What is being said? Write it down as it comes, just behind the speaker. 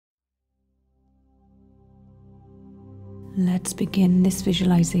Let's begin this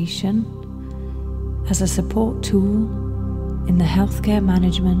visualization as a support tool in the healthcare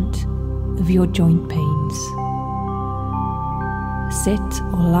management of your joint pains. Sit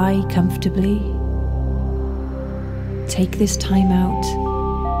or lie comfortably. Take this time out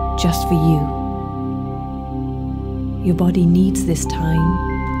just for you. Your body needs this time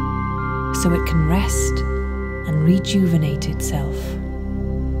so it can rest and rejuvenate itself.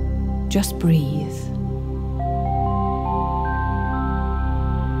 Just breathe.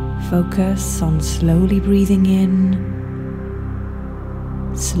 Focus on slowly breathing in,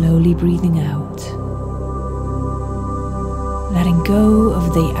 slowly breathing out. Letting go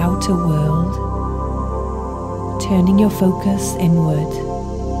of the outer world, turning your focus inward.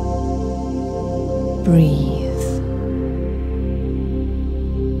 Breathe.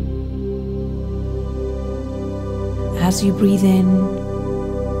 As you breathe in,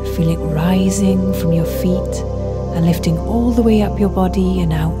 feel it rising from your feet and lifting all the way up your body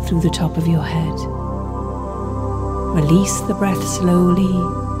and out through the top of your head. Release the breath slowly,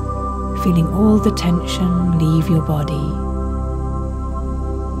 feeling all the tension leave your body.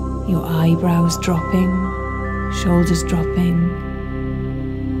 Your eyebrows dropping, shoulders dropping,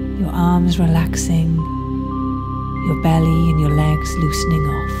 your arms relaxing, your belly and your legs loosening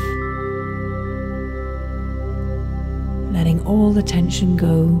off. Letting all the tension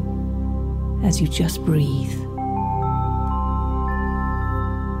go as you just breathe.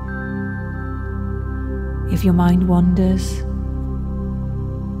 If your mind wanders,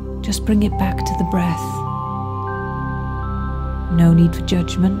 just bring it back to the breath. No need for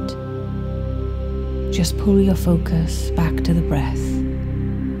judgment. Just pull your focus back to the breath.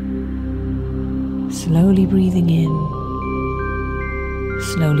 Slowly breathing in,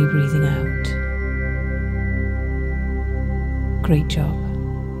 slowly breathing out. Great job.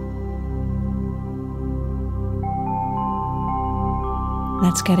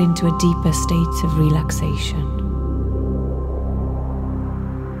 Let's get into a deeper state of relaxation.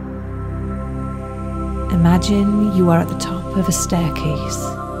 Imagine you are at the top of a staircase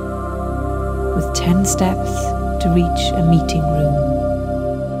with 10 steps to reach a meeting room.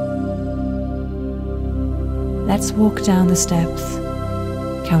 Let's walk down the steps,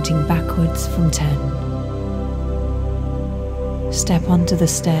 counting backwards from 10. Step onto the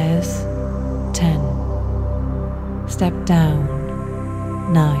stairs, 10. Step down,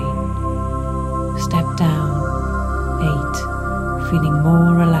 9. Step down, 8. Feeling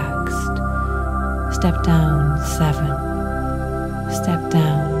more relaxed. Step down, 7. Step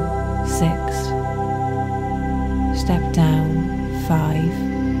down, 6. Step down, 5.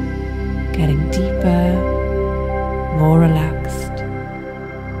 Getting deeper, more relaxed.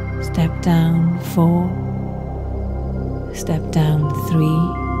 Step down, 4. Step down, 3.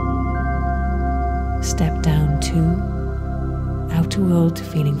 Step down, 2. Outer world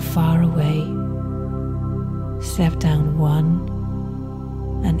feeling far away. Step down, 1.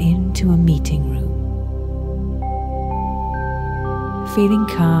 And into a meeting room. Feeling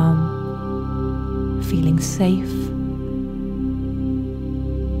calm, feeling safe,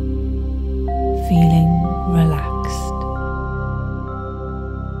 feeling relaxed.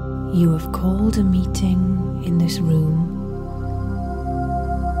 You have called a meeting in this room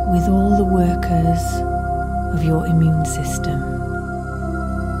with all the workers of your immune system.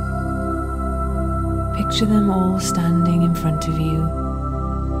 Picture them all standing in front of you,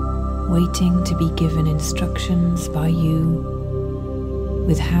 waiting to be given instructions by you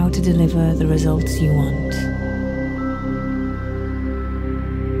with how to deliver the results you want.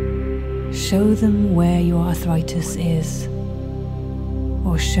 Show them where your arthritis is,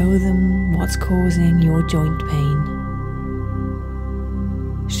 or show them what's causing your joint pain.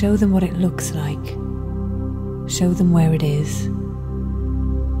 Show them what it looks like. Show them where it is.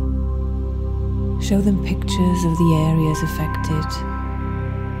 Show them pictures of the areas affected.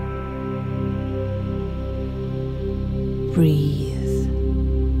 Breathe.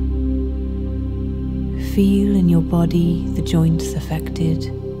 Feel in your body the joints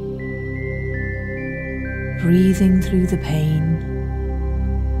affected. Breathing through the pain.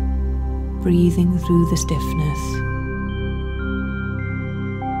 Breathing through the stiffness.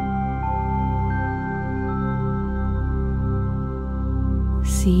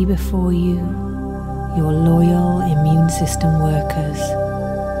 See before you your loyal immune system workers.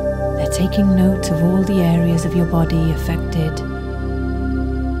 They're taking note of all the areas of your body affected.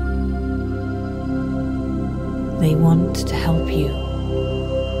 They want to help you.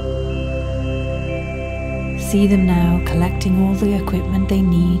 See them now collecting all the equipment they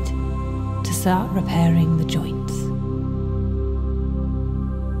need to start repairing the joints.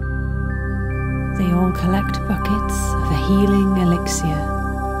 They all collect buckets of a healing elixir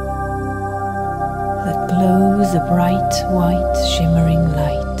that glows a bright, white, shimmering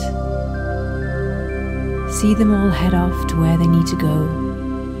light. See them all head off to where they need to go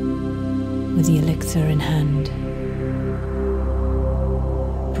with the elixir in hand.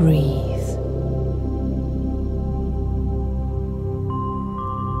 Breathe.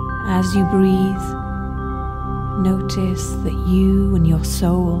 As you breathe, notice that you and your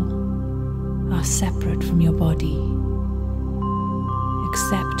soul are separate from your body.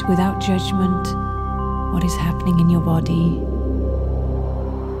 Accept without judgment what is happening in your body,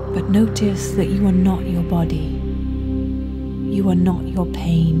 but notice that you are not your body. You are not your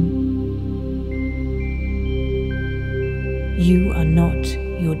pain. You are not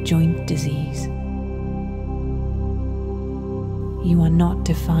your joint disease. You are not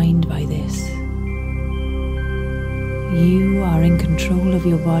defined by this. You are in control of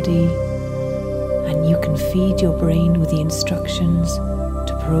your body, and you can feed your brain with the instructions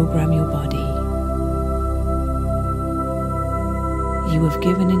to program your body. You have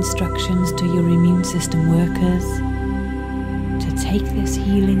given instructions to your immune system workers to take this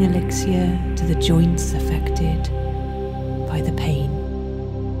healing elixir to the joints affected by the pain.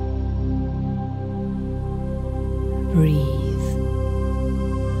 Breathe.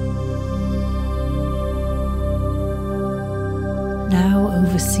 Now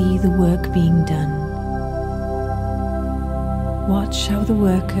oversee the work being done. Watch how the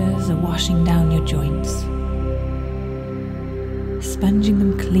workers are washing down your joints, sponging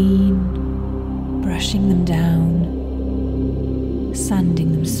them clean, brushing them down,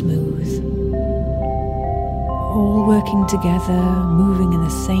 sanding them smooth. All working together, moving in the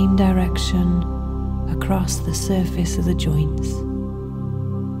same direction across the surface of the joints.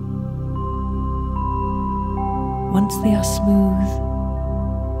 Once they are smooth,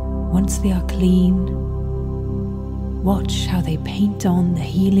 once they are clean, watch how they paint on the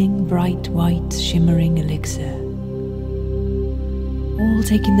healing, bright, white, shimmering elixir. All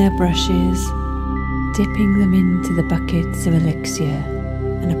taking their brushes, dipping them into the buckets of elixir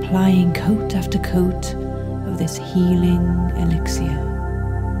and applying coat after coat of this healing elixir.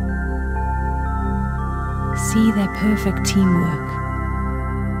 See their perfect teamwork.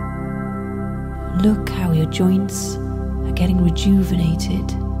 Look how your joints are getting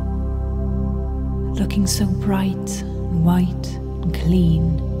rejuvenated, looking so bright and white and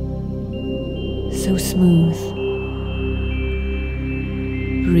clean, so smooth.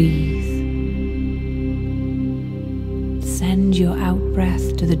 Breathe. Send your out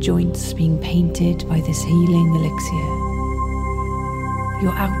breath to the joints being painted by this healing elixir.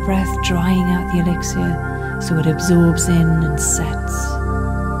 Your out breath drying out the elixir so it absorbs in and sets.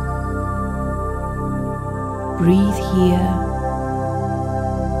 Breathe here,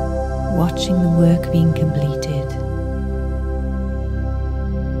 watching the work being completed.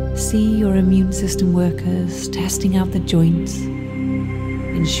 See your immune system workers testing out the joints,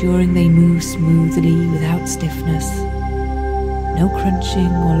 ensuring they move smoothly without stiffness, no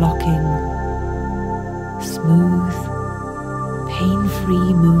crunching or locking, smooth,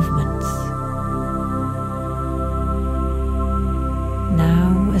 pain-free movements.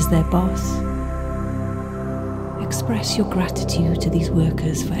 Now, as their boss, express your gratitude to these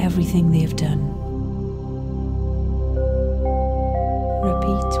workers for everything they have done.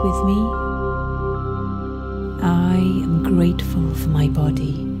 Repeat with me. I am grateful for my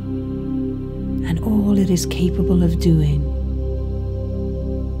body and all it is capable of doing.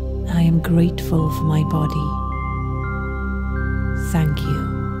 I am grateful for my body. Thank you.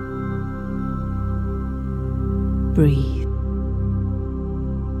 Breathe.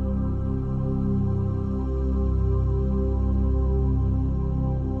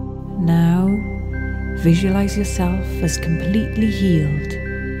 Now, visualize yourself as completely healed.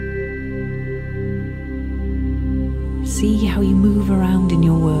 See how you move around in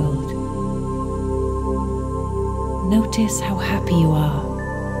your world. Notice how happy you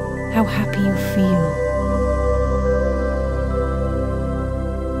are, how happy you feel.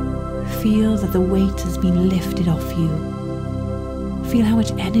 Feel that the weight has been lifted off you. Feel how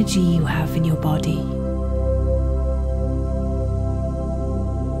much energy you have in your body.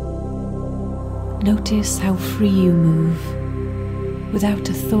 Notice how free you move, without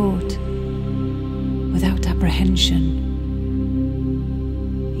a thought, without apprehension.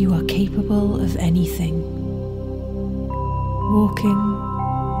 You are capable of anything. Walking,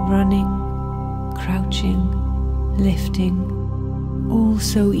 running, crouching, lifting, all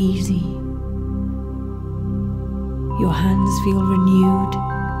so easy. Your hands feel renewed,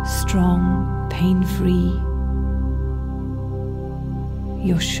 strong, pain-free.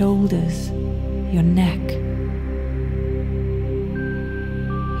 Your shoulders your neck,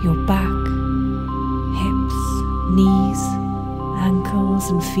 your back, hips, knees, ankles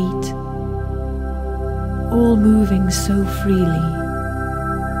and feet, all moving so freely,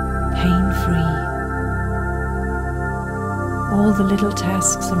 pain-free. All the little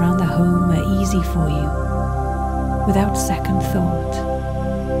tasks around the home are easy for you, without second thought.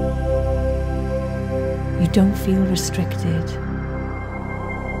 You don't feel restricted.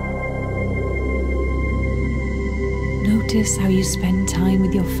 Notice how you spend time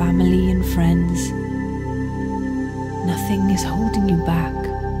with your family and friends. Nothing is holding you back.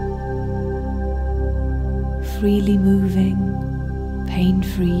 Freely moving,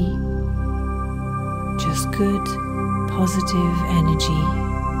 pain-free, just good, positive energy.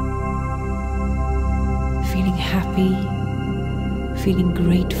 Feeling happy, feeling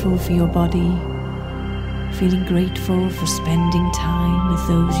grateful for your body, feeling grateful for spending time with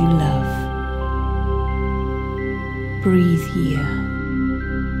those you love. Breathe here.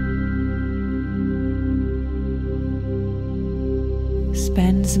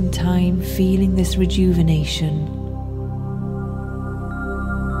 Spend some time feeling this rejuvenation.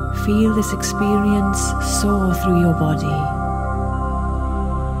 Feel this experience soar through your body.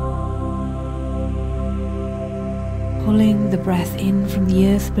 Pulling the breath in from the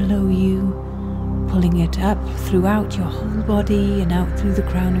earth below you, pulling it up throughout your whole body and out through the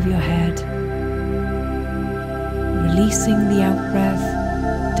crown of your head. Releasing the out-breath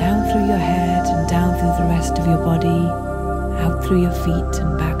down through your head and down through the rest of your body, out through your feet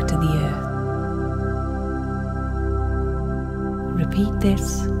and back to the earth. Repeat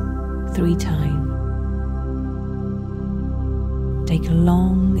this 3 times. Take a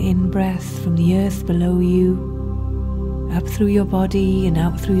long in-breath from the earth below you, up through your body and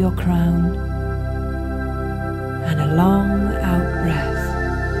out through your crown, and a long out-breath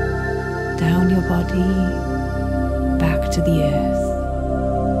down your body, back to the earth.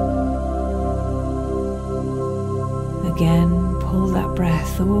 Again, pull that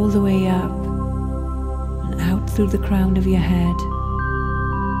breath all the way up and out through the crown of your head,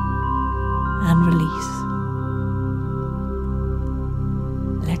 and release.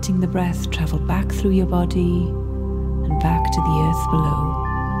 Letting the breath travel back through your body and back to the earth below.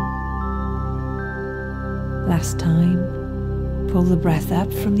 Last time, pull the breath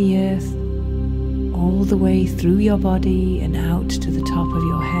up from the earth all the way through your body and out to the top of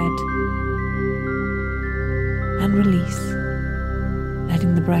your head, and release,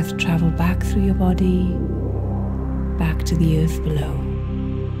 letting the breath travel back through your body, back to the earth below.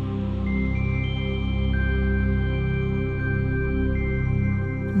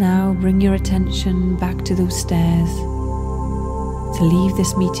 Now bring your attention back to those stairs to leave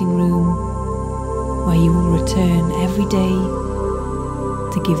this meeting room, where you will return every day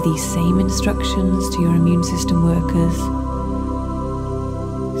to give these same instructions to your immune system workers,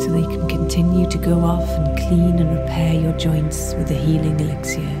 so they can continue to go off and clean and repair your joints with the healing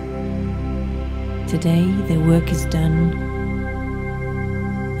elixir. Today their work is done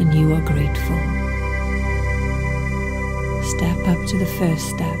and you are grateful. Step up to the first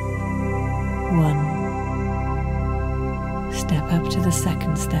step. 1. Step up to the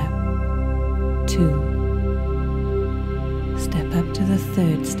second step. 2. Step up to the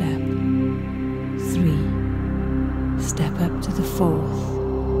third step. 3. Step up to the fourth.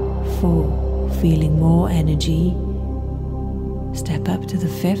 4. Feeling more energy. Step up to the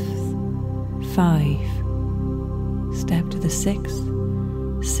 5th. 5. Step to the 6th.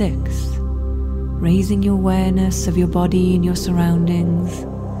 6. Raising your awareness of your body and your surroundings.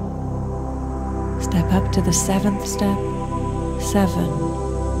 Step up to the 7th step. 7.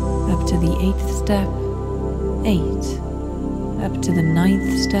 Up to the 8th step. 8. Up to the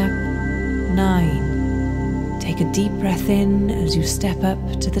 9th step. 9. Take a deep breath in as you step up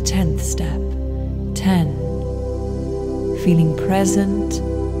to the 10th step. 10. Feeling present,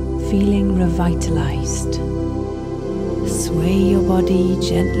 feeling revitalized. Sway your body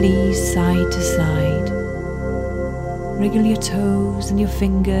gently side to side. Wriggle your toes and your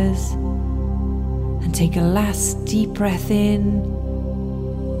fingers, and take a last deep breath in,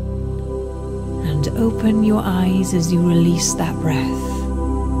 and open your eyes as you release that breath.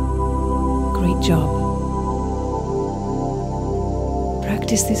 Great job.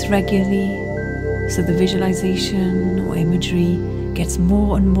 Practice this regularly so the visualization or imagery gets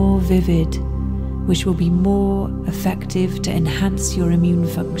more and more vivid, which will be more effective to enhance your immune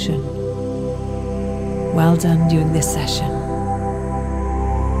function. Well done during this session.